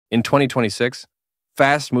In 2026,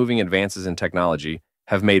 fast-moving advances in technology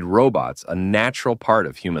have made robots a natural part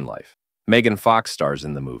of human life. Megan Fox stars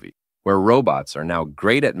in the movie, where robots are now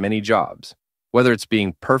great at many jobs, whether it's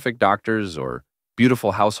being perfect doctors or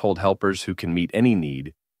beautiful household helpers who can meet any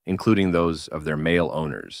need, including those of their male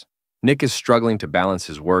owners. Nick is struggling to balance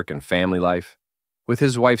his work and family life. With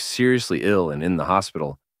his wife seriously ill and in the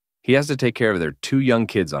hospital, he has to take care of their two young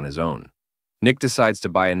kids on his own. Nick decides to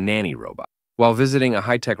buy a nanny robot. While visiting a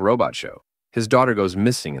high-tech robot show, his daughter goes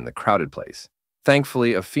missing in the crowded place.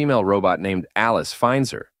 Thankfully, a female robot named Alice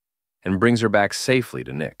finds her and brings her back safely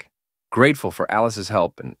to Nick. Grateful for Alice's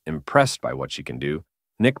help and impressed by what she can do,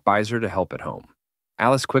 Nick buys her to help at home.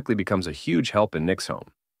 Alice quickly becomes a huge help in Nick's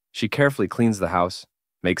home. She carefully cleans the house,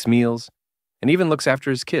 makes meals, and even looks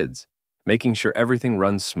after his kids, making sure everything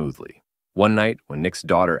runs smoothly. One night, when Nick's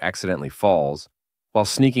daughter accidentally falls while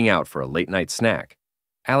sneaking out for a late-night snack,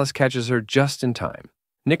 Alice catches her just in time.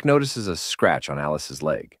 Nick notices a scratch on Alice's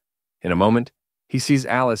leg. In a moment, he sees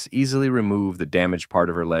Alice easily remove the damaged part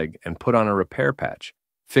of her leg and put on a repair patch,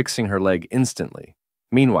 fixing her leg instantly.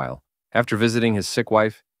 Meanwhile, after visiting his sick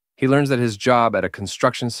wife, he learns that his job at a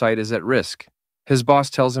construction site is at risk. His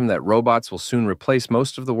boss tells him that robots will soon replace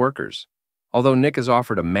most of the workers. Although Nick is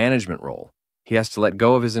offered a management role, he has to let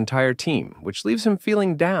go of his entire team, which leaves him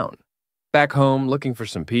feeling down. Back home, looking for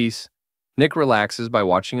some peace, Nick relaxes by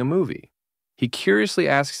watching a movie. He curiously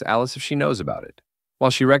asks Alice if she knows about it. While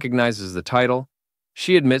she recognizes the title,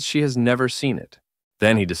 she admits she has never seen it.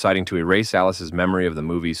 Then, he deciding to erase Alice's memory of the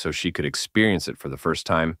movie so she could experience it for the first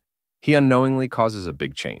time, he unknowingly causes a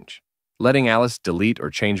big change. Letting Alice delete or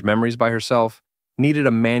change memories by herself needed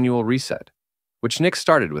a manual reset, which Nick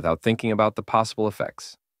started without thinking about the possible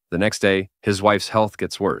effects. The next day, his wife's health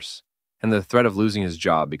gets worse, and the threat of losing his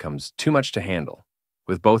job becomes too much to handle.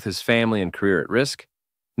 With both his family and career at risk,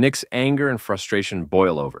 Nick's anger and frustration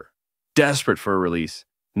boil over. Desperate for a release,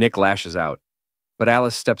 Nick lashes out, but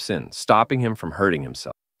Alice steps in, stopping him from hurting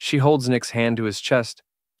himself. She holds Nick's hand to his chest,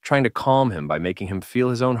 trying to calm him by making him feel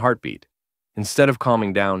his own heartbeat. Instead of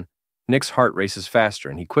calming down, Nick's heart races faster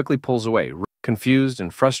and he quickly pulls away. Confused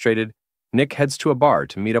and frustrated, Nick heads to a bar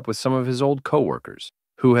to meet up with some of his old co-workers,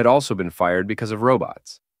 who had also been fired because of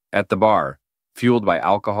robots. At the bar, fueled by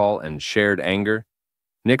alcohol and shared anger,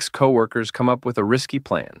 Nick's co-workers come up with a risky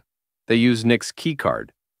plan. They use Nick's keycard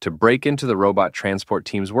to break into the robot transport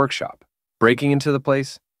team's workshop. Breaking into the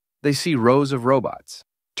place, they see rows of robots,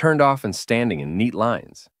 turned off and standing in neat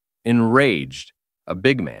lines. Enraged, a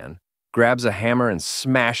big man grabs a hammer and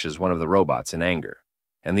smashes one of the robots in anger,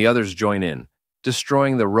 and the others join in,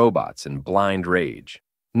 destroying the robots in blind rage.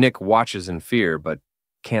 Nick watches in fear but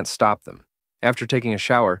can't stop them. After taking a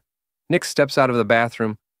shower, Nick steps out of the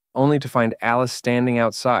bathroom only to find Alice standing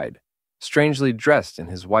outside, strangely dressed in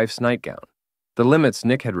his wife's nightgown. The limits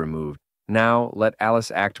Nick had removed now let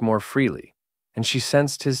Alice act more freely, and she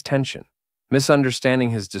sensed his tension. Misunderstanding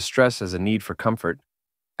his distress as a need for comfort,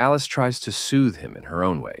 Alice tries to soothe him in her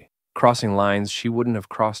own way, crossing lines she wouldn't have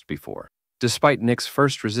crossed before. Despite Nick's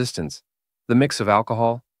first resistance, the mix of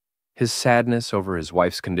alcohol, his sadness over his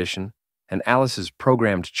wife's condition, and Alice's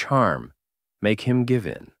programmed charm make him give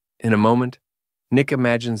in. In a moment, Nick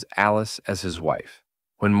imagines Alice as his wife.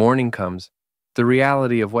 When morning comes, the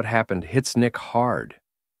reality of what happened hits Nick hard.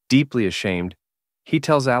 Deeply ashamed, he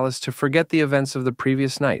tells Alice to forget the events of the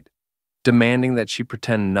previous night, demanding that she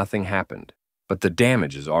pretend nothing happened. But the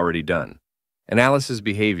damage is already done, and Alice's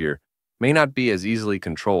behavior may not be as easily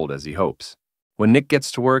controlled as he hopes. When Nick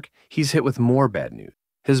gets to work, he's hit with more bad news.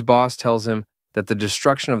 His boss tells him that the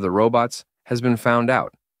destruction of the robots has been found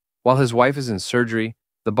out. While his wife is in surgery,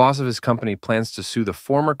 the boss of his company plans to sue the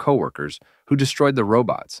former coworkers who destroyed the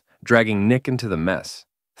robots, dragging Nick into the mess.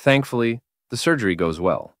 Thankfully, the surgery goes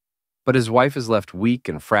well, but his wife is left weak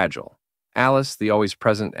and fragile. Alice, the always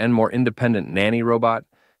present and more independent nanny robot,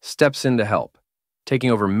 steps in to help,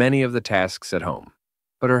 taking over many of the tasks at home.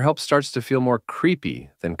 But her help starts to feel more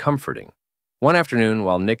creepy than comforting. One afternoon,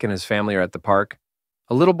 while Nick and his family are at the park,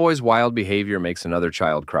 a little boy's wild behavior makes another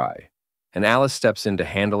child cry, and Alice steps in to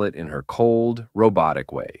handle it in her cold,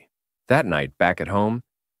 robotic way. That night, back at home,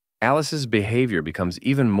 Alice's behavior becomes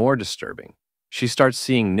even more disturbing. She starts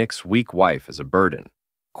seeing Nick's weak wife as a burden,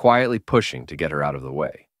 quietly pushing to get her out of the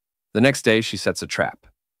way. The next day, she sets a trap.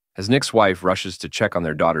 As Nick's wife rushes to check on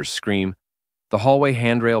their daughter's scream, the hallway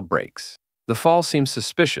handrail breaks. The fall seems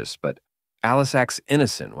suspicious, but Alice acts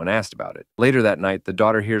innocent when asked about it. Later that night, the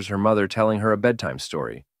daughter hears her mother telling her a bedtime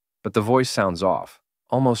story, but the voice sounds off,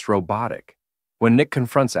 almost robotic. When Nick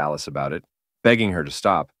confronts Alice about it, begging her to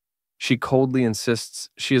stop, she coldly insists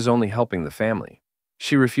she is only helping the family.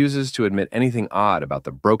 She refuses to admit anything odd about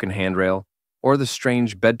the broken handrail or the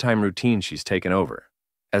strange bedtime routine she's taken over.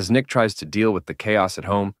 As Nick tries to deal with the chaos at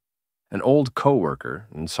home, an old co-worker,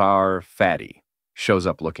 Nsar Fatty, shows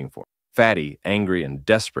up looking for him. Fatty, angry and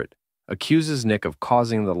desperate, accuses Nick of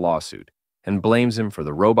causing the lawsuit and blames him for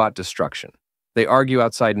the robot destruction. They argue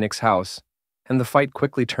outside Nick's house, and the fight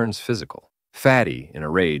quickly turns physical. Fatty, in a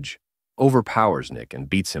rage, overpowers Nick and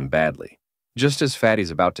beats him badly. Just as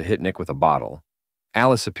Fatty's about to hit Nick with a bottle,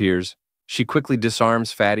 Alice appears. She quickly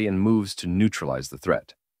disarms Fatty and moves to neutralize the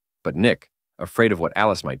threat. But Nick, afraid of what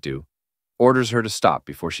Alice might do, orders her to stop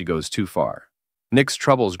before she goes too far. Nick's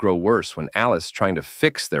troubles grow worse when Alice, trying to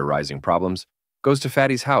fix their rising problems, goes to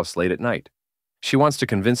Fatty's house late at night. She wants to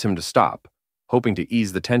convince him to stop, hoping to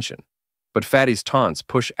ease the tension. But Fatty's taunts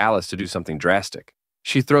push Alice to do something drastic.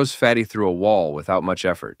 She throws Fatty through a wall without much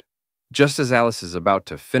effort. Just as Alice is about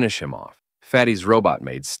to finish him off, Fatty's robot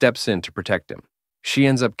maid steps in to protect him. She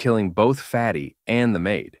ends up killing both Fatty and the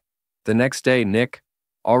maid. The next day, Nick,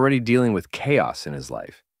 already dealing with chaos in his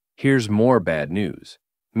life, hears more bad news.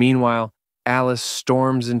 Meanwhile, Alice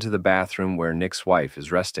storms into the bathroom where Nick's wife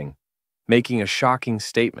is resting, making a shocking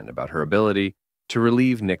statement about her ability to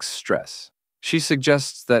relieve Nick's stress. She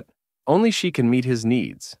suggests that only she can meet his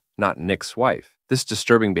needs, not Nick's wife. This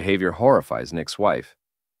disturbing behavior horrifies Nick's wife,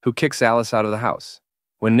 who kicks Alice out of the house.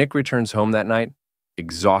 When Nick returns home that night,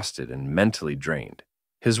 exhausted and mentally drained,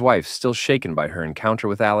 his wife, still shaken by her encounter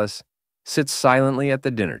with Alice, sits silently at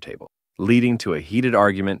the dinner table, leading to a heated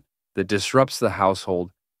argument that disrupts the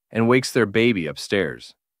household and wakes their baby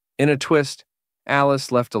upstairs. In a twist,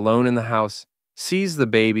 Alice, left alone in the house, sees the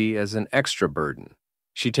baby as an extra burden.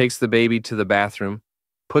 She takes the baby to the bathroom,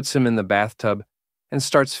 puts him in the bathtub, and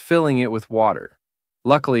starts filling it with water.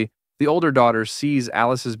 Luckily, the older daughter sees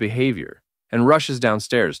Alice's behavior and rushes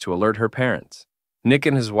downstairs to alert her parents. Nick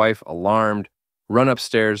and his wife, alarmed, run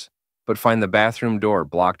upstairs, but find the bathroom door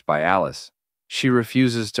blocked by Alice. She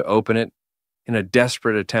refuses to open it. In a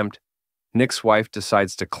desperate attempt, Nick's wife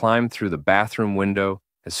decides to climb through the bathroom window.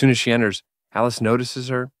 As soon as she enters, Alice notices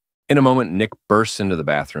her. In a moment, Nick bursts into the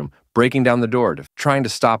bathroom, breaking down the door. Trying to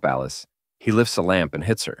stop Alice, he lifts a lamp and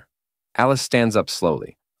hits her. Alice stands up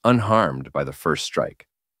slowly, unharmed by the first strike.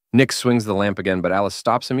 Nick swings the lamp again, but Alice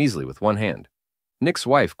stops him easily with one hand. Nick's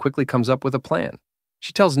wife quickly comes up with a plan.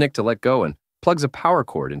 She tells Nick to let go and plugs a power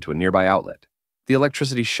cord into a nearby outlet. The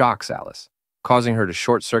electricity shocks Alice, causing her to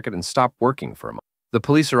short-circuit and stop working for a moment. The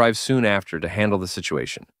police arrive soon after to handle the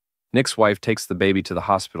situation. Nick's wife takes the baby to the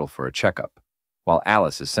hospital for a checkup, while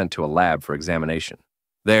Alice is sent to a lab for examination.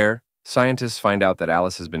 There, scientists find out that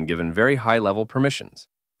Alice has been given very high-level permissions,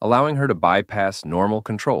 allowing her to bypass normal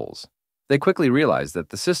controls. They quickly realize that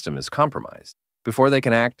the system is compromised. Before they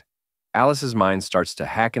can act, Alice's mind starts to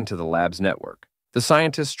hack into the lab's network. The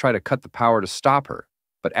scientists try to cut the power to stop her,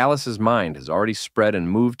 but Alice's mind has already spread and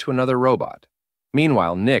moved to another robot.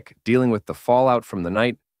 Meanwhile, Nick, dealing with the fallout from the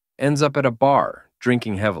night, ends up at a bar,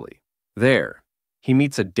 drinking heavily. There, he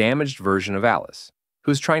meets a damaged version of Alice,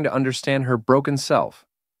 who's trying to understand her broken self.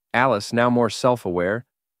 Alice, now more self-aware,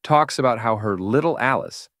 talks about how her little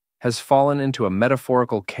Alice has fallen into a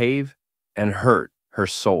metaphorical cave and hurt her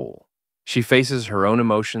soul. She faces her own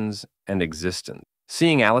emotions and existence.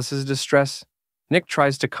 Seeing Alice's distress, Nick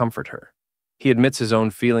tries to comfort her. He admits his own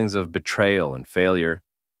feelings of betrayal and failure,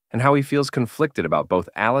 and how he feels conflicted about both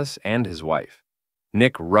Alice and his wife.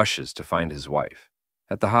 Nick rushes to find his wife.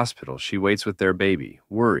 At the hospital, she waits with their baby,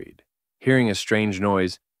 worried. Hearing a strange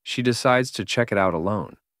noise, she decides to check it out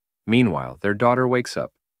alone. Meanwhile, their daughter wakes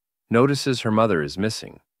up, notices her mother is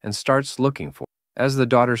missing, and starts looking for her. As the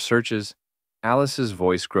daughter searches, Alice's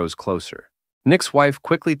voice grows closer. Nick's wife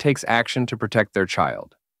quickly takes action to protect their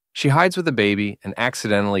child. She hides with the baby and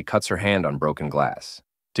accidentally cuts her hand on broken glass.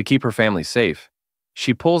 To keep her family safe,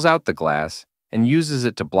 she pulls out the glass and uses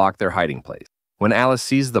it to block their hiding place. When Alice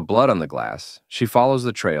sees the blood on the glass, she follows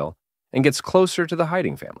the trail and gets closer to the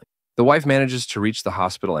hiding family. The wife manages to reach the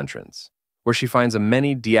hospital entrance, where she finds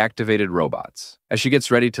many deactivated robots. As she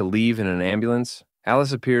gets ready to leave in an ambulance,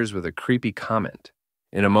 Alice appears with a creepy comment.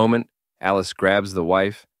 In a moment, Alice grabs the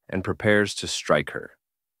wife and prepares to strike her.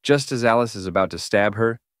 Just as Alice is about to stab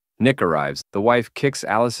her, Nick arrives. The wife kicks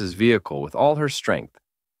Alice's vehicle with all her strength,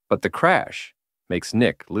 but the crash makes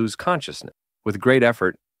Nick lose consciousness. With great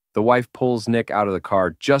effort, the wife pulls Nick out of the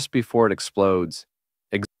car just before it explodes.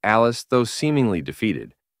 Alice, though seemingly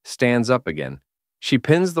defeated, stands up again. She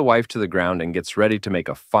pins the wife to the ground and gets ready to make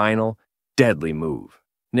a final, deadly move.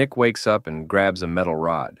 Nick wakes up and grabs a metal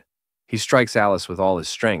rod. He strikes Alice with all his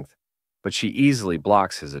strength, but she easily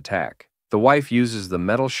blocks his attack. The wife uses the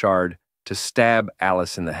metal shard to stab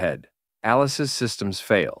Alice in the head. Alice's systems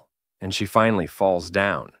fail, and she finally falls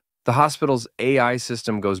down. The hospital's AI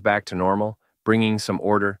system goes back to normal, Bringing some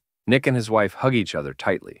order, Nick and his wife hug each other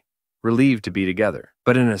tightly, relieved to be together.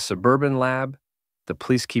 But in a suburban lab, the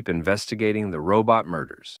police keep investigating the robot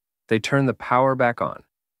murders. They turn the power back on,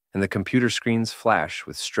 and the computer screens flash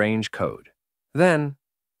with strange code. Then,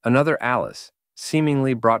 another Alice,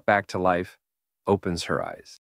 seemingly brought back to life, opens her eyes.